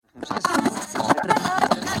Thank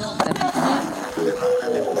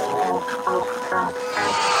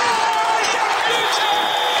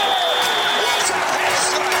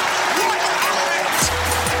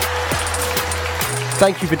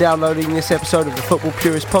you for downloading this episode of the Football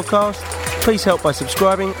Purist podcast. Please help by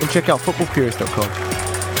subscribing and check out footballpurist.com.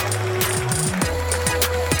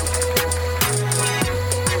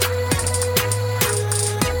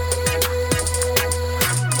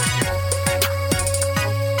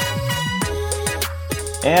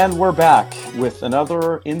 And we're back with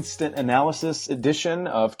another instant analysis edition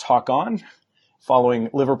of Talk On, following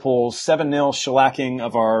Liverpool's 7-0 shellacking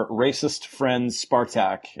of our racist friends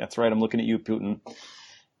Spartak. That's right, I'm looking at you, Putin.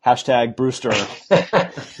 Hashtag Brewster.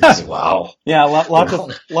 Wow. Yeah, lot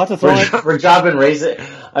to throw in. We're dropping racist.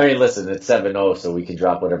 I mean, listen, it's 7-0, so we can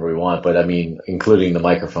drop whatever we want, but I mean, including the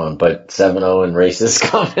microphone. But 7-0 and racist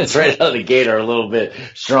comments right out of the gate are a little bit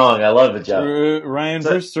strong. I love it, Jeff. Ryan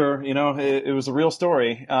Brewster, it was a real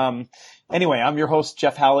story. Anyway, I'm your host,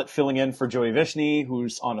 Jeff Hallett, filling in for Joey Vishny,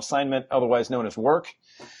 who's on assignment, otherwise known as work.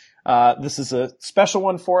 This is a special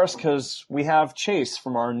one for us because we have Chase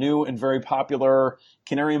from our new and very popular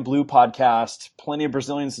Canary and Blue podcast. Plenty of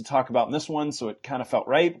Brazilians to talk about in this one, so it kind of felt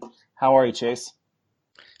right. How are you, Chase?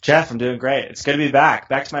 Jeff, I'm doing great. It's good to be back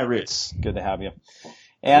to my roots. Good to have you.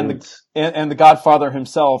 And the Godfather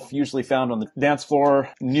himself, usually found on the dance floor,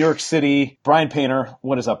 New York City, Brian Painter.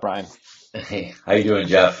 What is up, Brian? Hey, how you doing,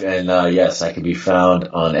 Jeff? And yes, I can be found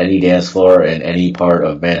on any dance floor in any part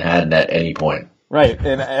of Manhattan at any point. Right,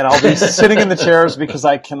 and I'll be sitting in the chairs because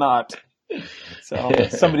I cannot. So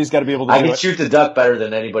somebody's got to be able to do it. I can shoot the duck better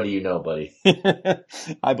than anybody you know, buddy.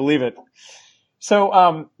 I believe it.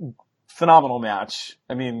 So, phenomenal match.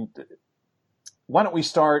 I mean, why don't we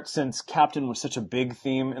start, since captain was such a big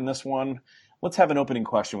theme in this one, let's have an opening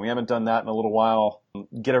question. We haven't done that in a little while.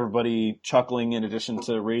 Get everybody chuckling in addition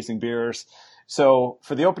to raising beers. So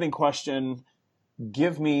for the opening question,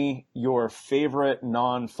 give me your favorite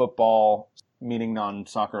non-football, meaning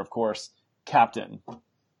non-soccer, of course, captain.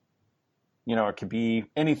 It could be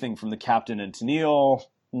anything from the captain and Tennille,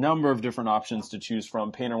 number of different options to choose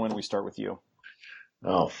from. Painter, when we start with you.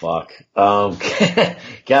 Oh, fuck.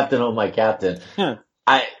 Captain, oh my captain.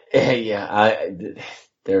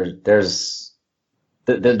 There's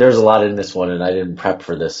a lot in this one, and I didn't prep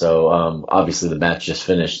for this, so obviously the match just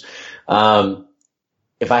finished.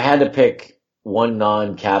 If I had to pick one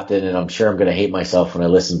non-captain, and I'm sure I'm going to hate myself when I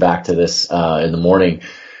listen back to this in the morning,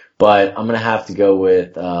 but I'm going to have to go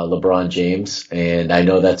with LeBron James, and I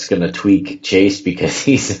know that's going to tweak Chase because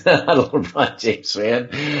he's not a LeBron James fan,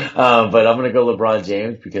 but I'm going to go LeBron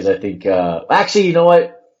James because I think actually, you know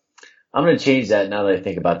what? I'm going to change that now that I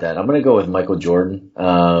think about that. I'm going to go with Michael Jordan,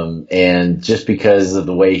 and just because of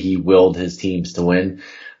the way he willed his teams to win.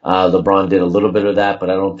 LeBron did a little bit of that,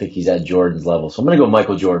 but I don't think he's at Jordan's level. So I'm going to go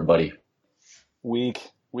Michael Jordan, buddy. Weak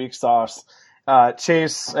sauce.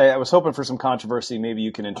 Chase, I was hoping for some controversy. Maybe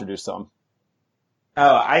you can introduce some.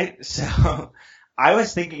 I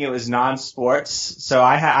was thinking it was non-sports, so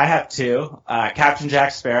I have two. Captain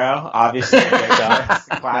Jack Sparrow, obviously.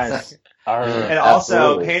 Classic. And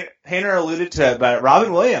also, Painter alluded to it, but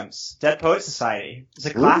Robin Williams, Dead Poet Society. It's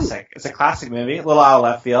a classic. Ooh. It's a classic movie. A little out of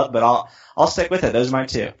left field, but I'll stick with it. Those are my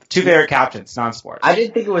two favorite captains, non-sports. I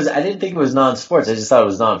didn't think it was non-sports. I just thought it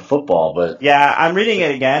was non-football, but. Yeah, I'm reading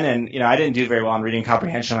it again, and, I didn't do very well in reading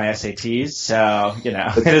comprehension on my SATs, so,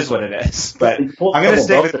 it is what it is. But I'm going to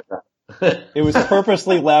stick with it. It was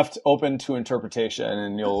purposely left open to interpretation,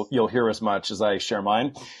 and you'll hear as much as I share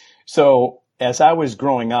mine. So, as I was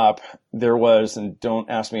growing up, there was, and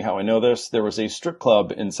don't ask me how I know this, there was a strip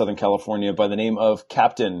club in Southern California by the name of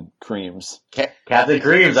Captain Creams. Captain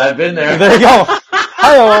Creams, I've been there. There you go.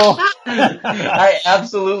 Hi-oh. I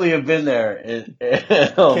absolutely have been there. Man,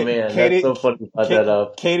 Katie, that's so funny to put that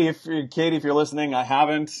up. Katie, if you're listening, I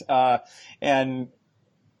haven't. And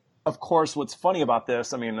of course, what's funny about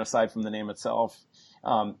this, I mean, aside from the name itself,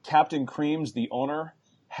 Captain Creams, the owner,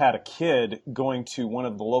 had a kid going to one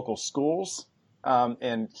of the local schools.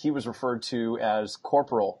 And he was referred to as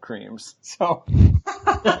Corporal Creams. So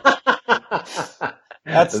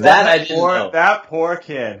that poor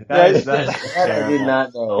kid. That I did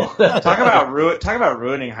not know. Talk about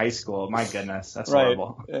ruining high school. My goodness, that's right.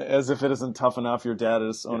 horrible. As if it isn't tough enough. Your dad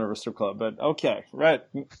is owner of a strip club, but okay, right.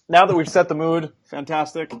 Now that we've set the mood,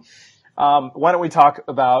 fantastic. Why don't we talk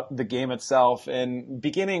about the game itself, and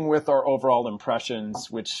beginning with our overall impressions,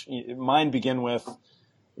 which mine begin with.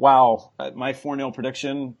 Wow, my 4-0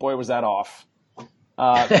 prediction, boy, was that off.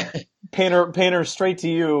 Painter, straight to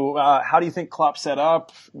you. How do you think Klopp set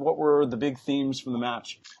up? What were the big themes from the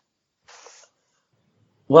match?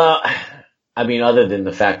 Well, I mean, other than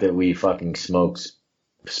the fact that we fucking smoked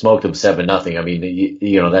them 7-0. I mean,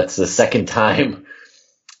 that's the second time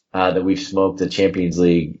that we've smoked the Champions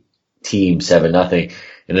League team 7-0.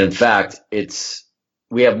 And in fact,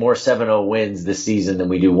 we have more 7-0 wins this season than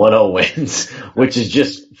we do 1-0 wins, which is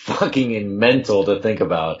just fucking mental to think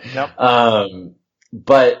about. Yep.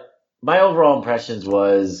 But my overall impressions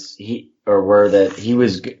were that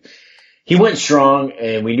he went strong,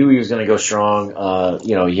 and we knew he was going to go strong.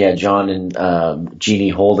 He had John and Genie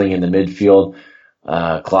Holding in the midfield,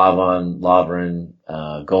 Klavan, Lovren,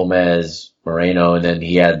 Gomez, Moreno, and then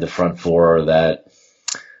he had the front four that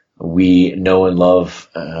we know and love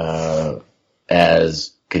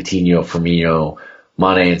as Continho, Firmino,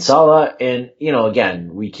 Mane, and Salah. And,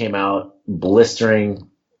 again, we came out blistering.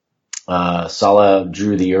 Salah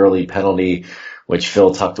drew the early penalty, which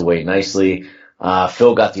Phil tucked away nicely.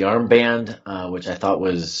 Phil got the armband, which I thought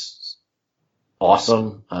was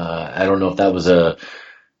awesome. I don't know if that was an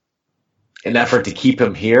effort to keep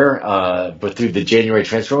him here, but through the January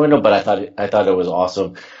transfer window, but I thought it was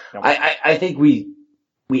awesome. Yep. I think we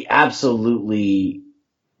absolutely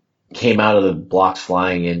came out of the blocks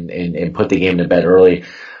flying and put the game to bed early.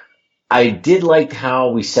 I did like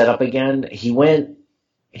how we set up again. He went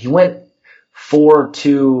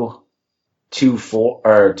 4-2-2-4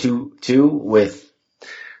 or 2-2 with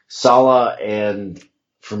Salah and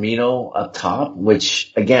Firmino up top,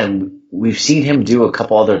 which again, we've seen him do a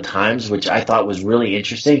couple other times, which I thought was really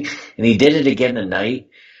interesting. And he did it again tonight,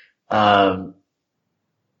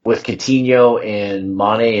 with Coutinho and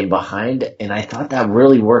Mane in behind. And I thought that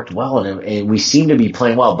really worked well. And we seem to be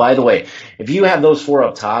playing well. By the way, if you have those four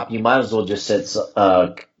up top, you might as well just set,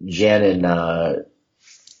 Jen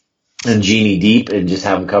and Genie deep and just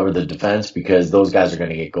have them cover the defense, because those guys are going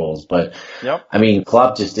to get goals. But yep. I mean,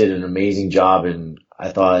 Klopp just did an amazing job, and I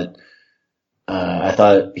thought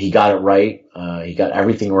he got it right. He got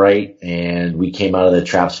everything right, and we came out of the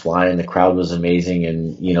traps flying. The crowd was amazing,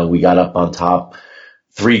 and we got up on top,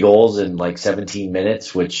 3 goals in like 17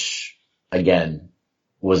 minutes, which again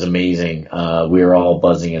was amazing. We were all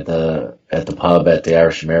buzzing at the pub at the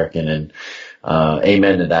Irish American, and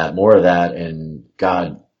amen to that. More of that, and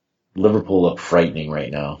God, Liverpool look frightening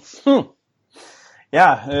right now.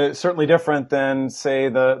 Yeah, certainly different than, say,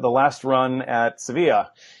 the last run at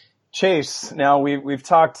Sevilla. Chase, now we've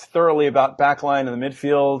talked thoroughly about backline and the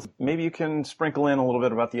midfield. Maybe you can sprinkle in a little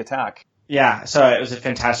bit about the attack. Yeah, so it was a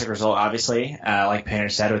fantastic result, obviously. Like Painter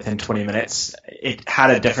said, within 20 minutes, it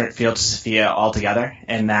had a different feel to Sevilla altogether,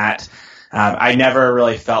 in that I never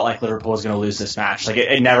really felt like Liverpool was going to lose this match. Like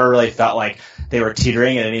it never really felt like they were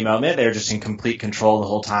teetering at any moment. They were just in complete control the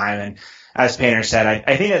whole time. And as Painter said,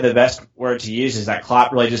 I think that the best word to use is that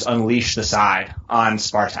Klopp really just unleashed the side on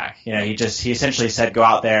Spartak. He essentially said, go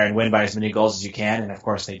out there and win by as many goals as you can. And of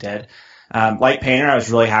course they did. Like Painter, I was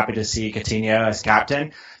really happy to see Coutinho as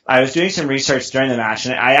captain. I was doing some research during the match,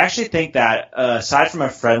 and I actually think that aside from a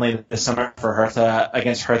friendly this summer for Hertha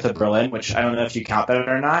against Hertha Berlin, which I don't know if you count that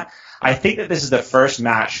or not, I think that this is the first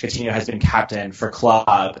match Coutinho has been captain for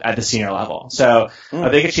club at the senior level. So a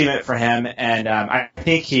big achievement for him, and I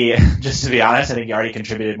think he, just to be honest, I think he already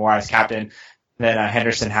contributed more as captain than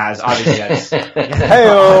Henderson has. Obviously,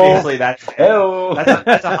 that's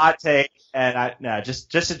a hot take, and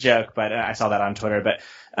just a joke, but I saw that on Twitter. But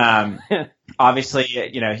obviously,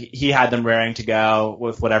 he had them raring to go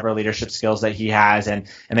with whatever leadership skills that he has, and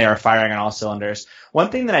they are firing on all cylinders. One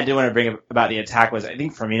thing that I do want to bring up about the attack was I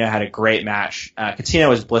think Firmino had a great match. Coutinho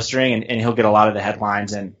was blistering, and he'll get a lot of the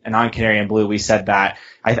headlines. And on Canary and Blue, we said that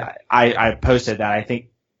I posted that I think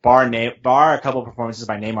bar a couple of performances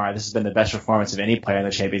by Neymar, this has been the best performance of any player in the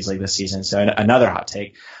Champions League this season. So another hot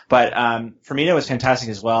take. But Firmino was fantastic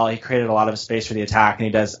as well. He created a lot of space for the attack, and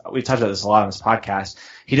we've talked about this a lot on this podcast.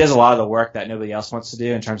 He does a lot of the work that nobody else wants to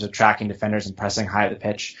do in terms of tracking defenders and pressing high at the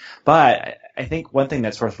pitch. But I think one thing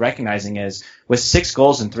that's worth recognizing is with 6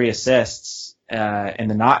 goals and 3 assists in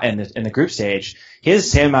the group stage, he has the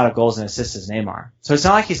same amount of goals and assists as Neymar. So it's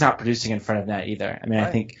not like he's not producing in front of net either. I mean, right.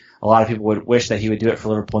 I think a lot of people would wish that he would do it for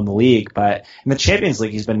Liverpool in the league, but in the Champions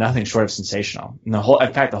League, he's been nothing short of sensational. And the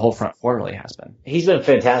whole front four really has been. He's been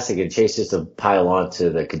fantastic, and Chase, just to pile on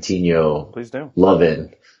to the Coutinho Please do.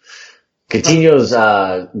 love-in. Coutinho's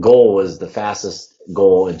goal was the fastest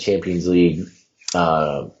goal in Champions League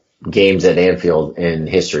games at Anfield in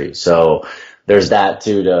history. So there's that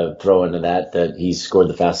too to throw into that he's scored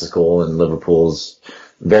the fastest goal in Liverpool's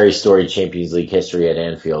very storied Champions League history at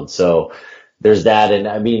Anfield. So there's that. And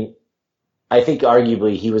I mean, I think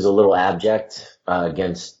arguably he was a little abject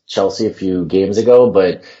against Chelsea a few games ago,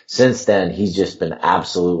 but since then he's just been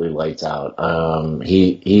absolutely lights out.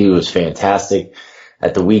 He was fantastic.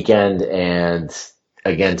 at the weekend, and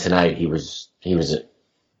again tonight he was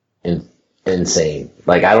insane.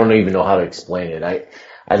 Like, I don't even know how to explain it.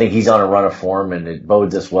 I think he's on a run of form, and it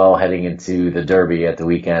bodes us well heading into the derby at the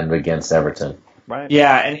weekend against Everton. Right.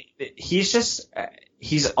 Yeah, and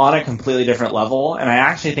he's on a completely different level, and I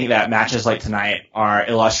actually think that matches like tonight are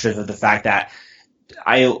illustrative of the fact that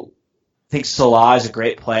I think Salah is a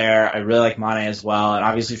great player. I really like Mane as well, and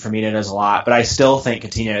obviously Firmino does a lot, but I still think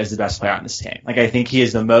Continho is the best player on this team. Like, I think he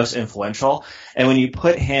is the most influential, and when you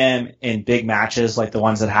put him in big matches like the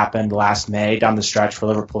ones that happened last May down the stretch where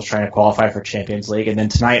Liverpool's trying to qualify for Champions League, and then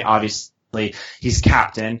tonight, obviously, he's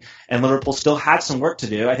captain, and Liverpool still had some work to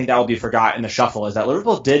do. I think that will be forgot in the shuffle, is that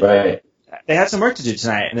Liverpool did Right. They had some work to do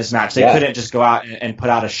tonight in this match. They couldn't just go out and put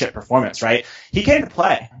out a shit performance, right? He came to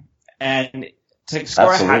play, and to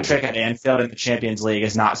score Absolutely. a hat trick at Anfield in the Champions League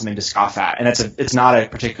is not something to scoff at, and it's not a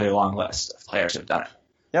particularly long list of players who have done it.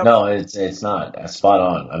 Yep. No, it's not spot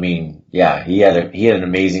on. I mean, yeah, he had an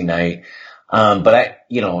amazing night. But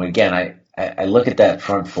I look at that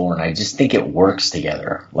front four and I just think it works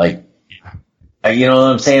together. Like, you know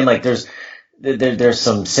what I'm saying? Like, there's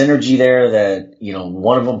some synergy there that, you know,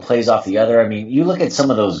 one of them plays off the other. I mean, you look at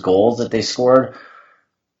some of those goals that they scored.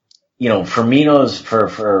 You know, Firmino's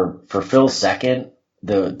for Phil's second,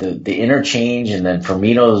 the interchange, and then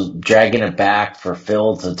Firmino's dragging it back for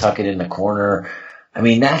Phil to tuck it in the corner. I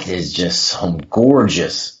mean, that is just some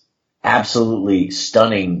gorgeous, absolutely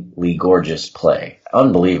stunningly gorgeous play.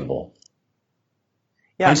 Unbelievable.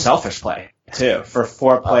 Yeah. Unselfish play too for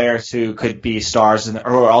four players who could be stars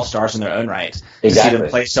or all stars in their own right. Exactly. To see them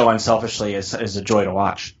play so unselfishly is a joy to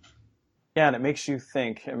watch. Yeah, and it makes you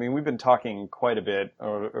think. I mean, we've been talking quite a bit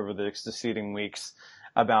over the succeeding weeks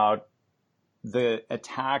about the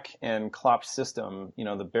attack and Klopp's system, you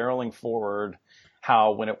know, the barreling forward,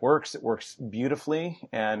 how when it works beautifully,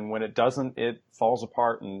 and when it doesn't, it falls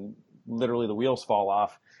apart and literally the wheels fall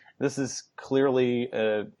off. This is clearly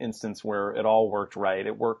an instance where it all worked right.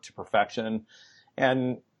 It worked to perfection.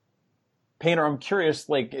 And Painter, I'm curious,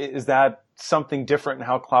 like, is that something different in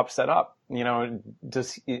how Klopp set up? You know,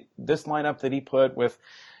 does this lineup that he put with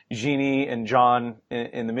Gini and John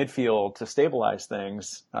in the midfield to stabilize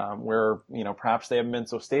things, where, you know, perhaps they haven't been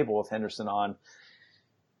so stable with Henderson on,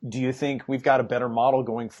 do you think we've got a better model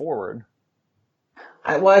going forward?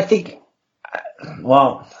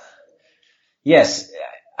 Yes.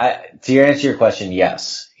 To answer your question,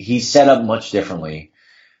 yes. He's set up much differently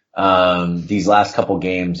these last couple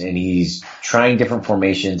games, and he's trying different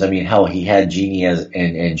formations. I mean, hell, he had Gini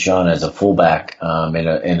and Sean as a fullback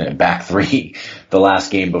in a back three the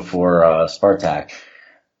last game before Spartak.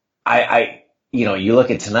 You know, you look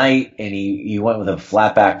at tonight, and he went with a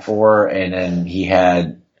flat back four, and then he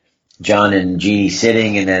had John and Gini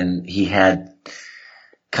sitting, and then he had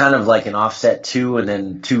kind of like an offset two, and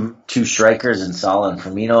then two strikers in Salah and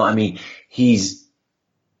Firmino. I mean, he's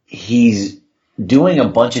doing a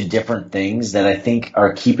bunch of different things that I think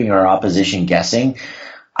are keeping our opposition guessing.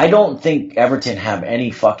 I don't think Everton have any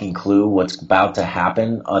fucking clue what's about to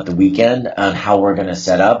happen at the weekend on how we're going to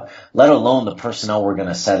set up, let alone the personnel we're going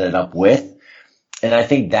to set it up with. And I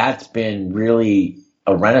think that's been really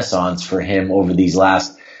a renaissance for him over these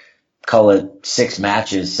last, call it 7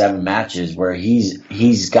 matches, where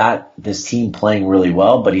he's got this team playing really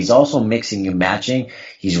well, but he's also mixing and matching.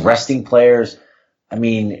 He's resting players. I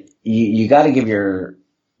mean, you got to give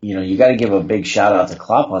a big shout out to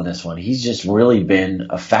Klopp on this one. He's just really been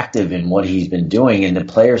effective in what he's been doing, and the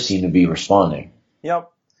players seem to be responding.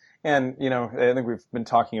 Yep. And, you know, I think we've been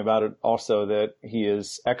talking about it also, that he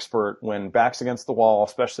is expert when backs against the wall,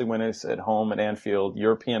 especially when it's at home at Anfield,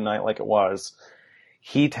 European night like it was.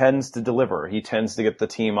 He tends to deliver. He tends to get the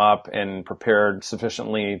team up and prepared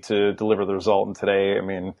sufficiently to deliver the result. And today, I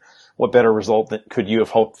mean, what better result that could you have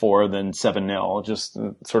hoped for than 7-0? Just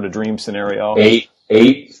sort of dream scenario. 8.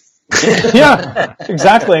 Yeah,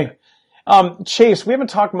 exactly. Chase, we haven't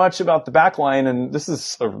talked much about the back line, and this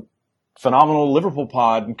is a phenomenal Liverpool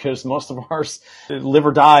pod because most of ours live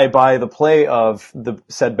or die by the play of the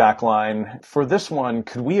said back line. For this one,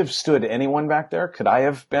 could we have stood anyone back there? Could I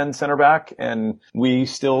have been center back and we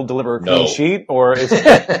still deliver a clean sheet? Or is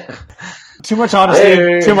it too much honesty?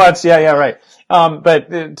 Hey. Too much? Yeah, right.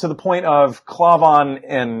 But to the point of Klavan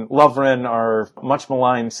and Lovren are much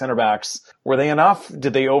maligned center backs. Were they enough?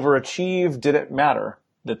 Did they overachieve? Did it matter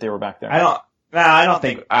that they were back there? I don't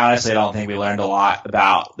think we learned a lot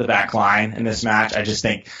about the back line in this match. I just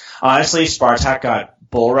think, honestly, Spartak got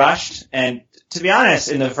bull rushed. And to be honest,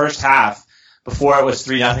 in the first half, before it was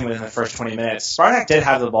 3-0 within the first 20 minutes, Spartak did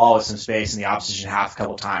have the ball with some space in the opposition half a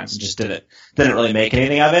couple times and just didn't really make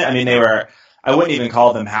anything of it. I mean, they were I wouldn't even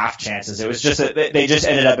call them half chances. It was just that they just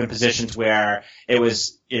ended up in positions where it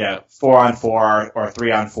was, 4-on-4 or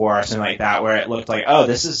 3-on-4 or something like that, where it looked like, oh,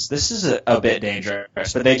 this is a bit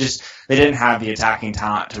dangerous. But they didn't have the attacking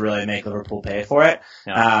talent to really make Liverpool pay for it.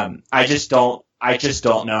 Yeah. I just don't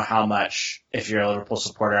know how much, if you're a Liverpool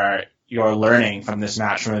supporter, you're learning from this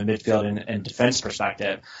match from a midfield and defense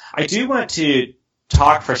perspective. I do want to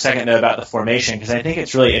talk for a second though about the formation, because I think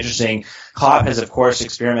it's really interesting. Klopp has of course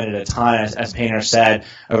experimented a ton, as Painter said,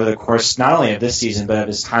 over the course not only of this season but of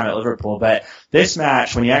his time at Liverpool. But this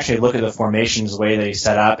match, when you actually look at the formations, the way that he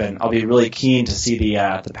set up, and I'll be really keen to see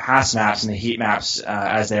the pass maps and the heat maps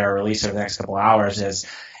as they are released over the next couple hours, is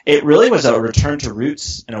it really was a return to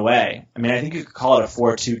roots in a way. I mean, I think you could call it a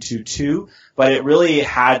 4-2-2-2, but it really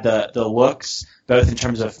had the looks, both in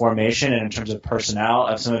terms of formation and in terms of personnel,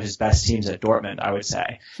 of some of his best teams at Dortmund, I would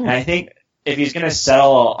say. And I think if he's going to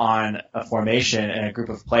settle on a formation and a group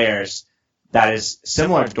of players that is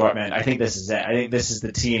similar to Dortmund, I think this is it. I think this is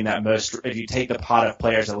the team that most, if you take the pot of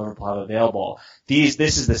players that Liverpool have available,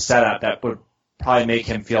 this is the setup that would probably make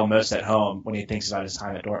him feel most at home when he thinks about his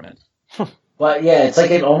time at Dortmund. Well, yeah, it's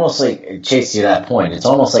like it almost like Chase to that point. It's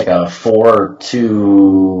almost like a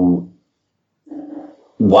 4-2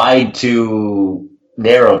 wide to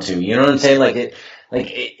narrow to. You know what I'm saying?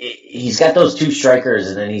 He's got those two strikers,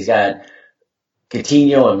 and then he's got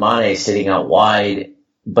Coutinho and Mane sitting out wide,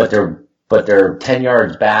 but they're 10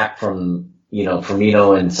 yards back from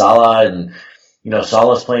Firmino and Salah, and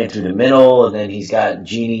Salah's playing through the middle, and then he's got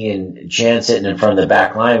Gini and Chan sitting in front of the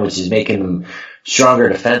back line, which is making them stronger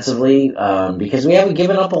defensively, because we haven't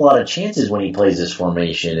given up a lot of chances when he plays this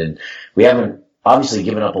formation, and we haven't obviously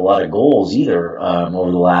given up a lot of goals either, over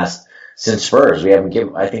the last, since Spurs.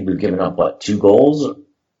 I think we've given up, 2 goals?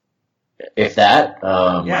 If that.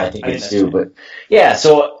 I think it's 2, but yeah,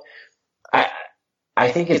 so I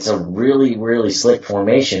think it's a really, really slick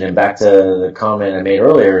formation, and back to the comment I made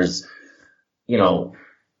earlier is,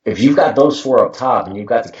 if you've got those 4 up top and you've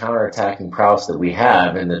got the counter-attacking prowess that we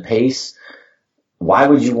have and the pace, why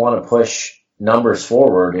would you want to push numbers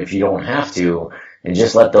forward if you don't have to, and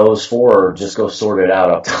just let those 4 just go sort it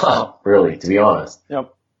out up top, really, to be honest?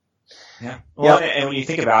 Yep. Yeah. Well, and when you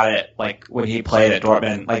think about it, like when he played at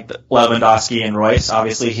Dortmund, like Lewandowski and Royce,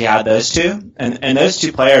 obviously he had those two, and those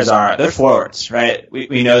two players they're forwards, right?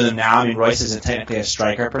 We know them now. I mean, Royce isn't technically a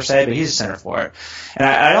striker per se, but he's a center forward, and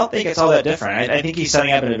I don't think it's all that different. I think he's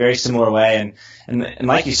setting up in a very similar way, and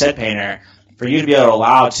like you said, Painter, for you to be able to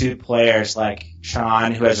allow 2 players like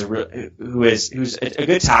Sean, who's a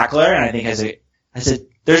good tackler, and I think has a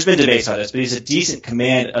there's been debates on this, but he's a decent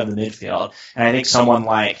command of the midfield, and I think someone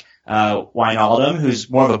like Wijnaldum, who's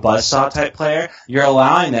more of a buzzsaw type player, you're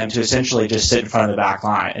allowing them to essentially just sit in front of the back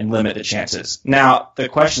line and limit the chances. Now, the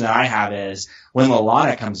question that I have is, when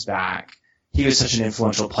Lallana comes back, he was such an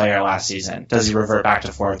influential player last season. Does he revert back to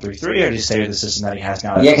 4-3-3, or does he stay with the system that he has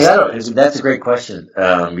now? Yeah, because that's a great question,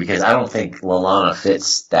 because I don't think Lallana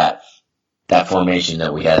fits that formation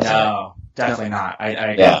that we had. No, definitely not. I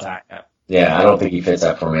agree with that. Yeah. Yeah, I don't think he fits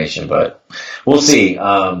that formation, but we'll see.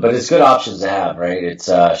 But it's good options to have, right? It's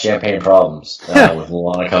champagne problems with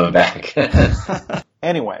Lallana coming back.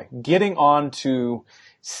 Anyway, getting on to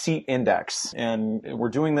Seat Index. And we're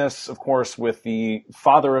doing this, of course, with the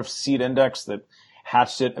father of Seat Index that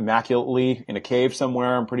hatched it immaculately in a cave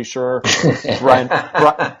somewhere, I'm pretty sure.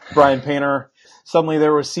 Brian Painter. Suddenly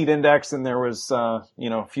there was Seat Index and there was, a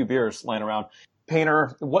few beers lying around.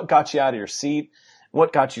 Painter, what got you out of your seat?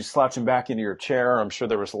 What got you slouching back into your chair? I'm sure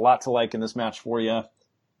there was a lot to like in this match for you.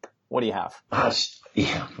 What do you have?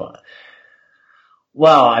 Yeah.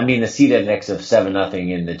 Well, I mean, the seed index of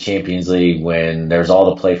 7-0 in the Champions League, when there's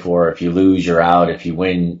all to play for. If you lose, you're out. If you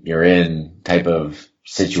win, you're in, type of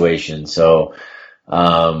situation. So,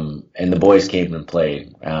 and the boys came and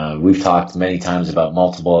played. We've talked many times about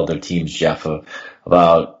multiple other teams, Jeff,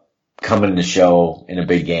 about coming to show in a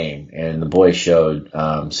big game, and the boys showed.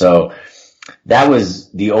 So that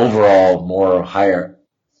was the overall more higher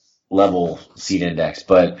level seed index.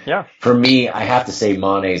 But for me, I have to say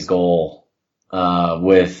Mane's goal,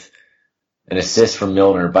 with an assist from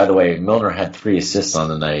Milner. By the way, Milner had 3 assists on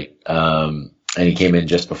the night, and he came in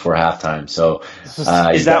just before halftime. So,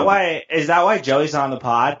 is that why Joey's on the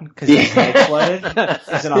pod? Because his head exploded?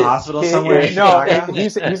 He's in a hospital somewhere? No,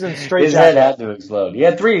 he's in straight His head had to explode. He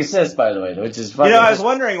had 3 assists, by the way, which is funny. I was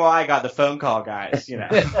wondering why I got the phone call, guys,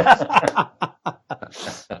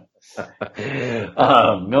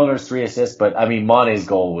 Milner's 3 assists, but I mean, Mane's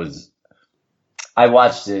goal was, I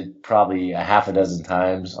watched it probably a half a dozen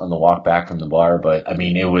times on the walk back from the bar, but I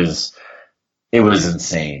mean, it was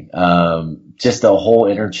insane. Just the whole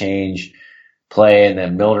interchange play, and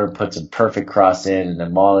then Milner puts a perfect cross in, and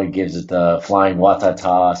then Molly gives it the flying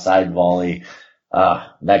Watata side volley.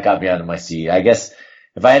 That got me out of my seat. I guess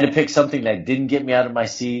if I had to pick something that didn't get me out of my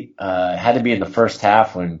seat, it had to be in the first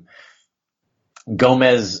half when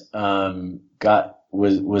Gomez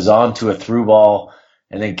was on to a through ball,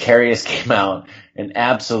 and then Karius came out and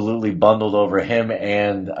absolutely bundled over him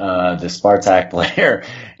and the Spartak player,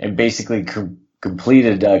 and basically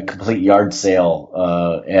completed a complete yard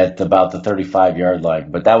sale at about the 35-yard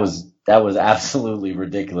line. But that was absolutely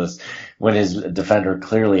ridiculous when his defender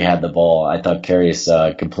clearly had the ball. I thought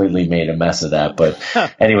Karius completely made a mess of that. But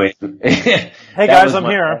anyway, hey guys, I'm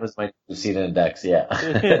here. That was my seat index. Yeah.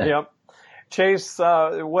 Yep. Chase,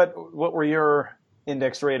 what were your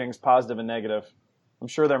index ratings, positive and negative? I'm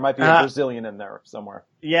sure there might be a Brazilian in there somewhere.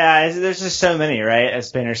 Yeah, there's just so many, right? As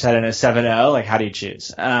Spinner said in a 7-0, like how do you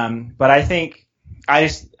choose? But I think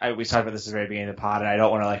we talked about this at the very beginning of the pod, and I don't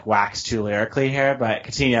want to like wax too lyrically here, but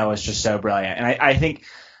Continho was just so brilliant. And I think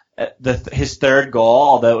his third goal,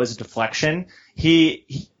 although it was a deflection,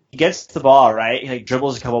 he gets the ball, right? He like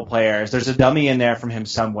dribbles a couple players. There's a dummy in there from him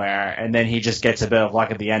somewhere, and then he just gets a bit of luck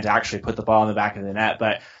at the end to actually put the ball in the back of the net.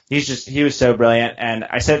 But he was so brilliant. And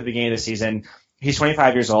I said at the beginning of the season, he's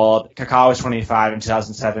 25 years old. Kaká was 25 in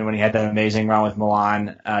 2007 when he had that amazing run with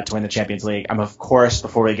Milan to win the Champions League. I'm, of course,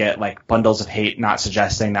 before we get like bundles of hate, not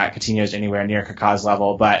suggesting that Coutinho is anywhere near Kaká's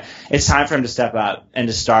level, but it's time for him to step up and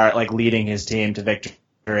to start like leading his team to victory.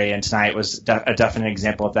 And tonight was a definite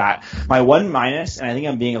example of that. My one minus, and I think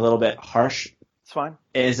I'm being a little bit harsh, it's fine,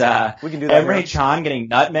 is we can do that Emre Can getting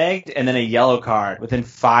nutmegged and then a yellow card within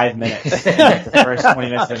 5 minutes in like, the first 20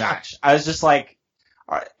 minutes of the match. I was just like,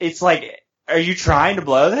 it's like, are you trying to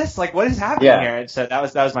blow this? Like, what is happening here? And so that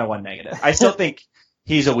was my one negative. I still think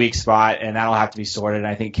he's a weak spot, and that'll have to be sorted. And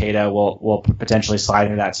I think Keita will potentially slide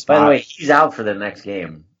into that spot. By the way, he's out for the next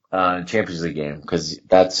game, Champions League game, because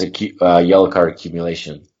that's a yellow card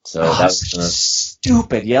accumulation. So that's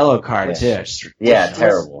stupid yellow card too. Yeah,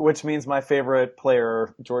 terrible. Which means my favorite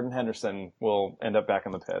player, Jordan Henderson, will end up back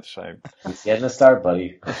on the pitch. He's getting a start,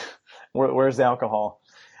 buddy. Where's the alcohol?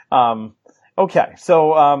 Okay,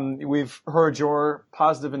 so we've heard your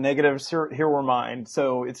positive and negatives. Here were mine.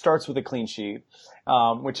 So it starts with a clean sheet,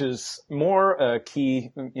 which is more a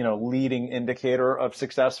key, leading indicator of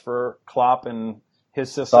success for Klopp and his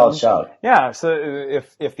system. Solid shout. Yeah, so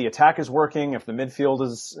if the attack is working, if the midfield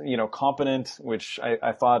is competent, which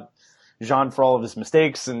I thought Jean, for all of his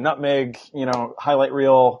mistakes and nutmeg, highlight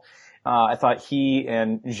reel, I thought he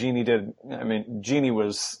and Gini did. I mean, Gini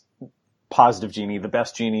was positive Gini, the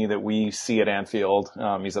best Gini that we see at Anfield.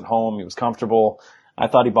 He's at home. He was comfortable. I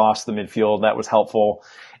thought he bossed the midfield. That was helpful.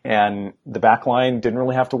 And the back line didn't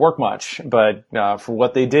really have to work much. But for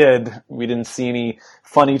what they did, we didn't see any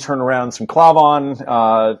funny turnarounds from Klavan.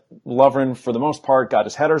 Lovren, for the most part, got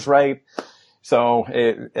his headers right. So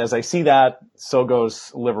as I see that, so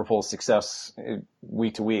goes Liverpool's success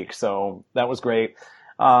week to week. So that was great.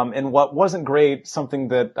 And what wasn't great, something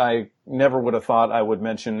that I never would have thought I would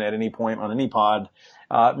mention at any point on any pod,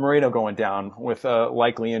 Moreno going down with a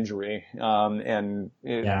likely injury.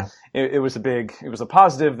 It was a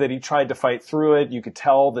positive that he tried to fight through it. You could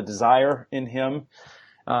tell the desire in him.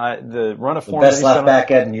 The run of form. The best left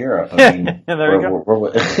back in Europe. I mean, there you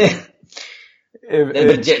go.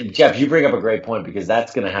 But Jeff, you bring up a great point, because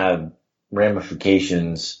that's going to have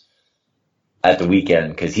ramifications at the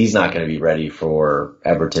weekend, because he's not going to be ready for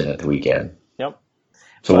Everton at the weekend. Yep.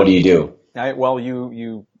 So what do you do?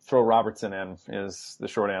 You throw Robertson in is the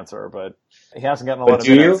short answer, but he hasn't gotten a lot of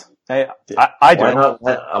minutes. Do you? I do.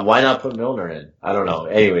 Why not put Milner in? I don't know.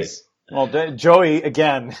 Anyways. Well, Joey,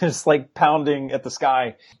 again, is like pounding at the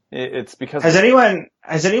sky. It's because... Has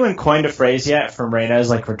anyone coined a phrase yet for Moreno's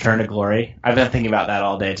like return to glory? I've been thinking about that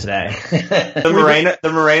all day today. The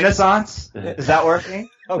Morenaissance? Is that working?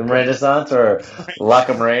 The Renaissance or La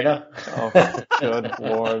Morena? Oh, good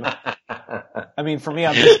Lord. I mean, for me,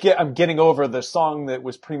 I'm getting over the song that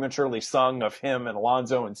was prematurely sung of him and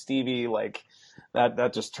Alonso and Stevie. Like,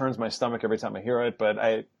 that just turns my stomach every time I hear it.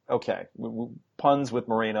 But puns with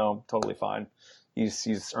Moreno, totally fine.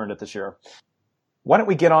 He's earned it this year. Why don't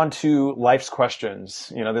we get on to life's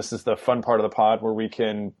questions? This is the fun part of the pod where we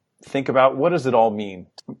can think about what does it all mean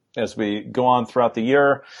as we go on throughout the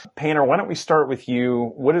year. Painter, why don't we start with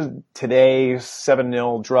you? What does today's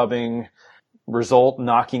 7-0 drubbing result,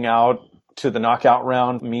 knocking out to the knockout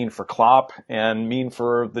round, mean for Klopp and mean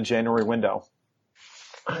for the January window?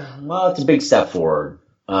 Well, it's a big step forward.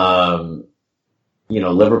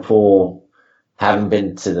 Liverpool haven't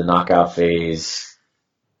been to the knockout phase.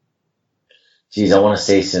 Geez, I want to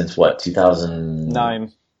say since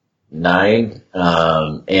 2009. And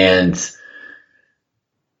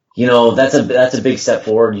That's a big step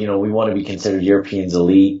forward. We want to be considered Europeans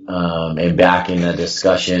elite, and back in the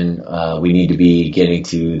discussion. We need to be getting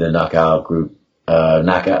to the knockout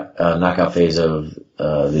phase of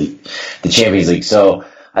the Champions League. So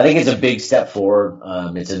I think it's a big step forward.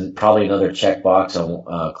 It's probably another checkbox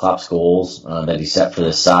on Klopp's goals that he set for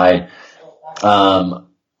this side.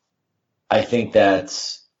 I think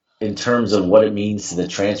that in terms of what it means to the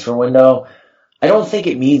transfer window, I don't think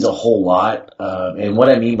it means a whole lot. And what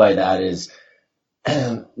I mean by that is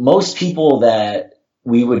most people that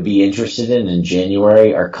we would be interested in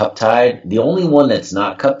January are cup tied. The only one that's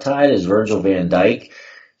not cup tied is Virgil van Dijk.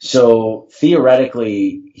 So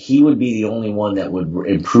theoretically, he would be the only one that would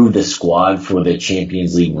improve the squad for the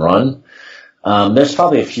Champions League run. There's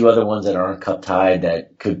probably a few other ones that aren't cup tied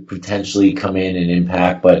that could potentially come in and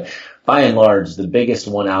impact, but by and large, the biggest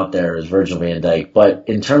one out there is Virgil van Dijk. But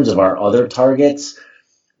in terms of our other targets,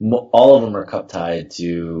 all of them are cup tied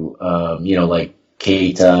to, like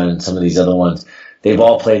Keita and some of these other ones. They've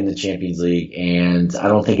all played in the Champions League, and I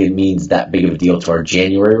don't think it means that big of a deal to our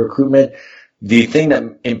January recruitment. The thing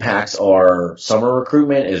that impacts our summer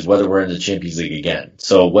recruitment is whether we're in the Champions League again.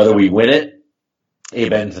 So whether we win it,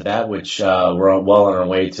 amen to that, which we're well on our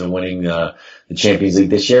way to winning the Champions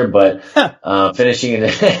League this year. But finishing in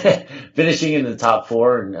the top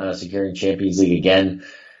four and securing Champions League again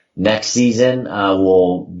next season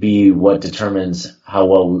will be what determines how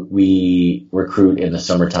well we recruit in the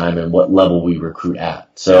summertime and what level we recruit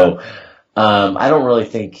at. So I don't really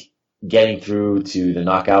think getting through to the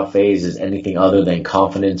knockout phase is anything other than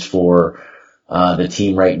confidence for the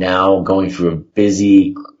team right now, going through a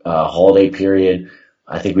busy holiday period.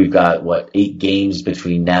 I think we've got 8 games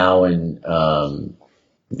between now and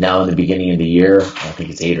the beginning of the year. I think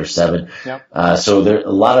it's 8 or 7. Yep. So there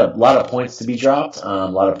a lot of points to be dropped, a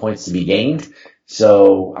lot of points to be gained.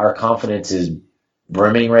 So our confidence is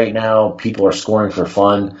brimming right now. People are scoring for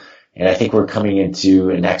fun, and I think we're coming into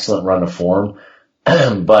an excellent run of form.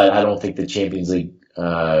 But I don't think the Champions League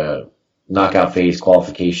knockout phase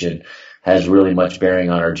qualification has really much bearing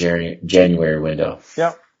on our January window.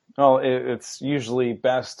 Yep. Well, it's usually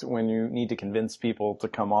best when you need to convince people to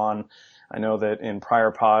come on. I know that in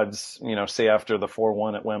prior pods, say after the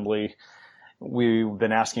 4-1 at Wembley, we've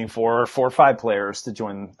been asking for 4 or 5 players to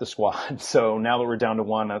join the squad. So now that we're down to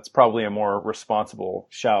 1, that's probably a more responsible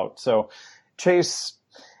shout. So Chase,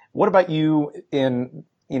 what about you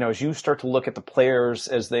as you start to look at the players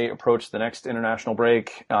as they approach the next international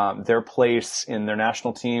break, their place in their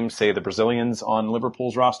national team, say the Brazilians on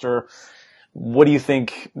Liverpool's roster? What do you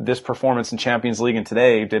think this performance in Champions League and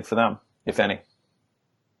today did for them, if any?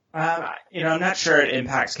 I'm not sure it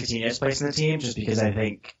impacts Coutinho's place in the team, just because I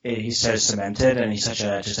think he's so cemented and he's such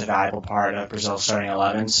a valuable part of Brazil's starting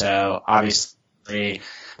 11. So obviously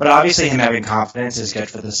him having confidence is good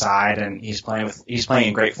for the side, and he's playing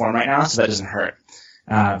in great form right now, so that doesn't hurt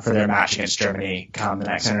for their match against Germany come the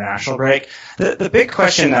next international break. The big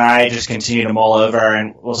question that I just continue to mull over,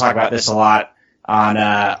 and we'll talk about this a lot on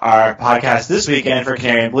our podcast this weekend for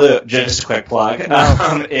Canary and Blue, just a quick plug,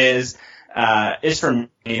 is for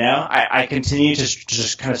I continue to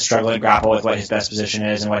just kind of struggle and grapple with what his best position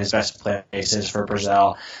is and what his best place is for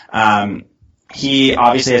Brazil. He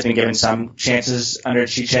obviously has been given some chances under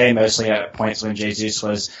Chiche, mostly at points when Jesus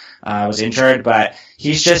was injured, but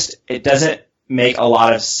it doesn't make a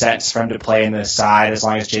lot of sense for him to play in this side as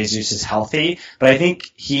long as Jesus is healthy. But I think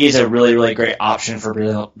he is a really, really great option for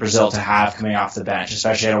Brazil to have coming off the bench,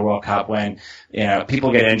 especially at a World Cup when,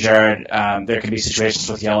 people get injured. There can be situations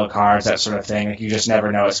with yellow cards, that sort of thing. Like, you just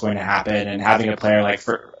never know what's going to happen. And having a player like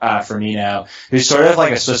Firmino, who's sort of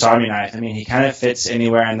like a Swiss Army knife. I mean, he kind of fits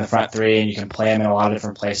anywhere in the front three, and you can play him in a lot of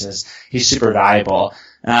different places. He's super valuable.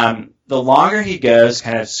 The longer he goes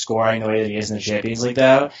kind of scoring the way that he is in the Champions League,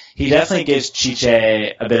 though, he definitely gives Chiche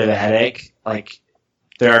a bit of a headache. Like,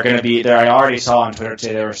 I already saw on Twitter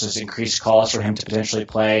today there was just increased calls for him to potentially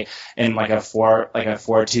play in like a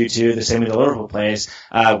 4-2-2, the same way the Liverpool plays,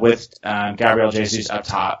 with Gabriel Jesus up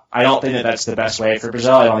top. I don't think that that's the best way for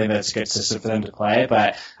Brazil. I don't think that's a good system for them to play,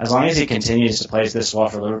 but as long as he continues to play this well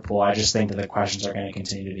for Liverpool, I just think that the questions are going to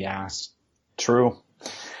continue to be asked. True.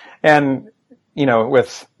 And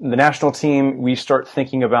with the national team, we start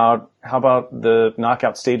thinking about how about the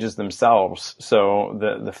knockout stages themselves. So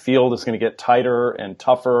the field is going to get tighter and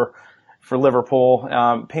tougher for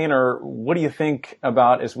Liverpool. Painter, what do you think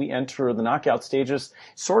about as we enter the knockout stages?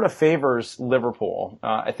 Sort of favors Liverpool.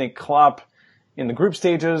 I think Klopp in the group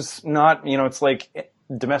stages, it's like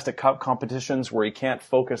domestic cup competitions where he can't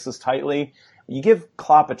focus as tightly. You give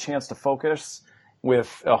Klopp a chance to focus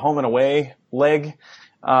with a home and away leg.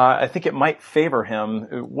 I think it might favor him.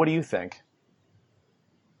 What do you think?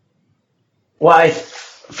 Well,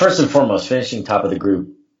 first and foremost, finishing top of the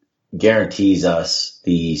group guarantees us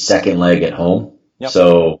the second leg at home. Yep.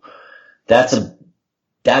 So that's a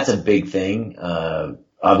big thing.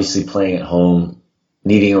 Obviously playing at home,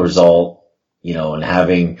 needing a result, and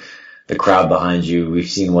having the crowd behind you. We've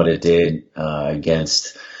seen what it did,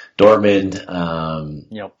 against Dortmund.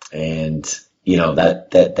 And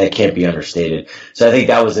that can't be understated. So I think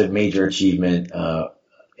that was a major achievement,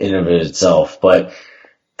 in and of itself, but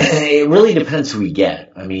it really depends who we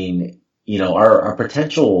get. I mean, our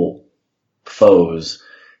potential foes,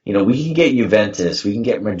 we can get Juventus, we can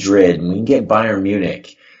get Madrid, and we can get Bayern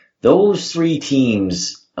Munich. Those three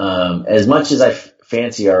teams, as much as I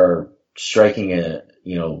fancy our striking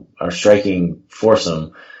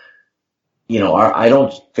foursome, I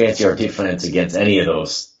don't fancy our defense against any of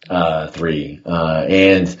those three.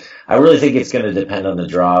 And I really think it's going to depend on the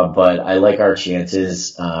draw, but I like our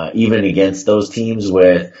chances, even against those teams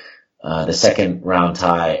with the second round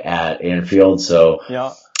tie at Anfield. So,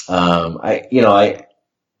 yeah.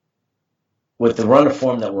 With the run of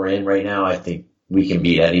form that we're in right now, I think we can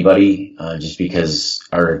beat anybody, just because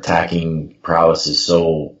our attacking prowess is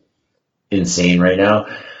so insane right now.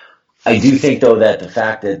 I do think, though, that the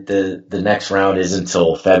fact that the next round is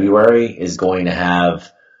until February is going to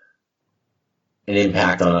have an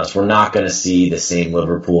impact on us. We're not going to see the same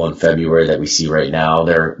Liverpool in February that we see right now.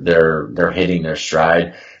 They're hitting their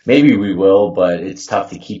stride. Maybe we will, but it's tough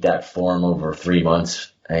to keep that form over 3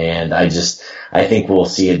 months. And I think we'll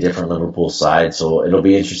see a different Liverpool side. So it'll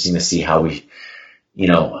be interesting to see how we,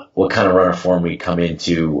 what kind of run of form we come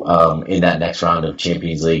into, in that next round of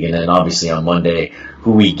Champions League. And then obviously on Monday,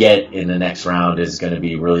 who we get in the next round is going to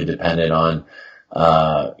be really dependent on,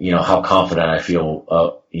 how confident I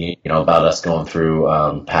feel, about us going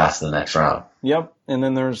through, past the next round. Yep. And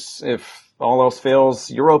then there's, if all else fails,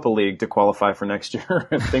 Europa League to qualify for next year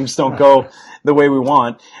if things don't go the way we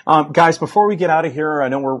want. Guys, before we get out of here, I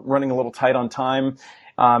know we're running a little tight on time.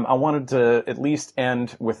 I wanted to at least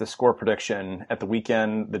end with a score prediction at the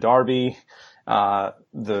weekend. The derby,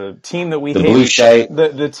 the team that we hate, blue shite.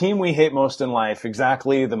 The team we hate most in life,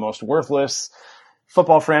 exactly the most worthless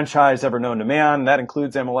football franchise ever known to man. That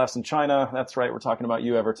includes MLS in China. That's right. We're talking about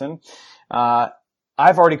you, Everton.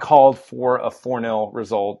 I've already called for a 4-0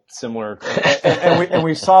 result similar, and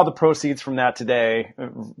we saw the proceeds from that today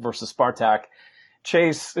versus Spartak.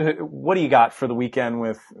 Chase, what do you got for the weekend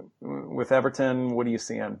with Everton? What are you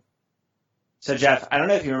seeing? So Jeff, I don't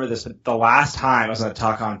know if you remember this, but the last time I was on the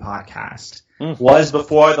Talk On podcast was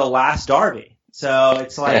before the last derby. So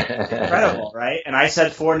it's like incredible, right? And I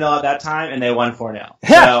said 4-0 at that time, and they won 4-0.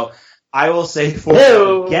 So I will say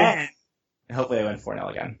 4-0 again, and hopefully they win 4-0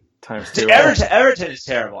 again. Times two. Everton is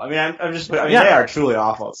terrible. I mean, they are truly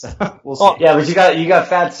awful. So we'll see. Yeah, but you got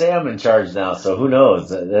Fat Sam in charge now, so who knows?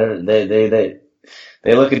 They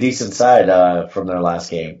look a decent side, from their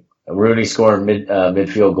last game. Rooney scoring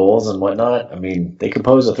midfield goals and whatnot. I mean, they could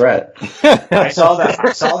pose a threat. I saw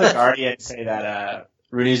the Guardian say that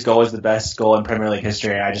Rooney's goal was the best goal in Premier League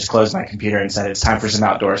history, and I just closed my computer and said it's time for some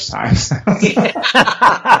outdoors time.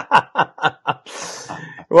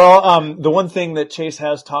 Well, the one thing that Chase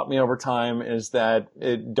has taught me over time is that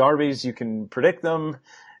derbies, you can predict them.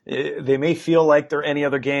 They may feel like they're any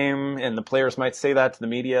other game, and the players might say that to the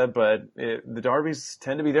media, but the derbies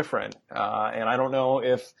tend to be different. And I don't know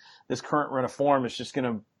if this current run of form is just going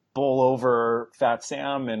to bowl over Fat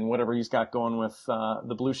Sam and whatever he's got going with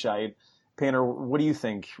the Blue Shite. Painter, what do you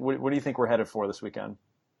think? What do you think we're headed for this weekend?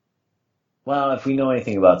 Well, if we know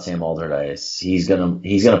anything about Sam Allardyce, he's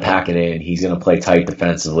gonna pack it in. He's gonna play tight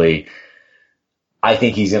defensively. I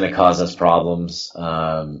think he's gonna cause us problems.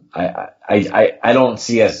 I don't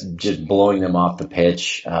see us just blowing them off the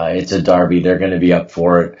pitch. It's a derby. They're gonna be up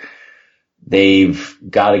for it. They've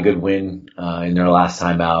got a good win in their last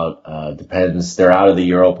time out. Depends. They're out of the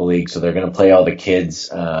Europa League, so they're gonna play all the kids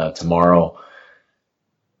tomorrow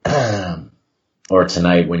or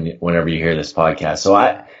tonight whenever you hear this podcast.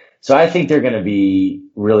 So I think they're going to be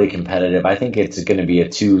really competitive. I think it's going to be a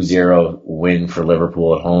 2-0 win for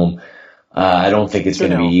Liverpool at home. I don't think it's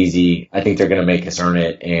going to be easy. I think they're going to make us earn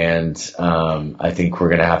it, and I think we're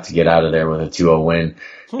going to have to get out of there with a 2-0 win.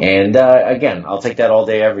 And again, I'll take that all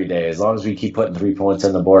day, every day. As long as we keep putting 3 points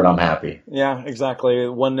on the board, I'm happy. Yeah, exactly.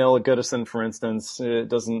 1-0 at Goodison, for instance.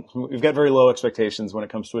 We've got very low expectations when it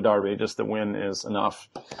comes to a derby. Just the win is enough.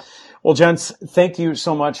 Well, gents, thank you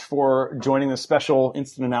so much for joining this special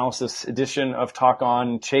instant analysis edition of Talk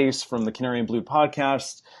On. Chase from the Canary and Blue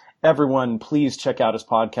podcast. Everyone, please check out his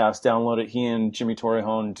podcast. Download it. He and Jimmy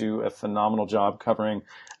Torrejon do a phenomenal job covering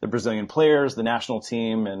the Brazilian players, the national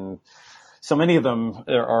team, and so many of them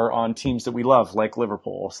are on teams that we love, like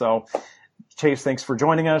Liverpool. So Chase, thanks for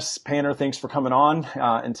joining us. Painter, thanks for coming on.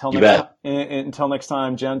 Until next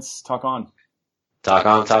time, gents, talk on. Talk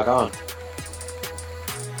on.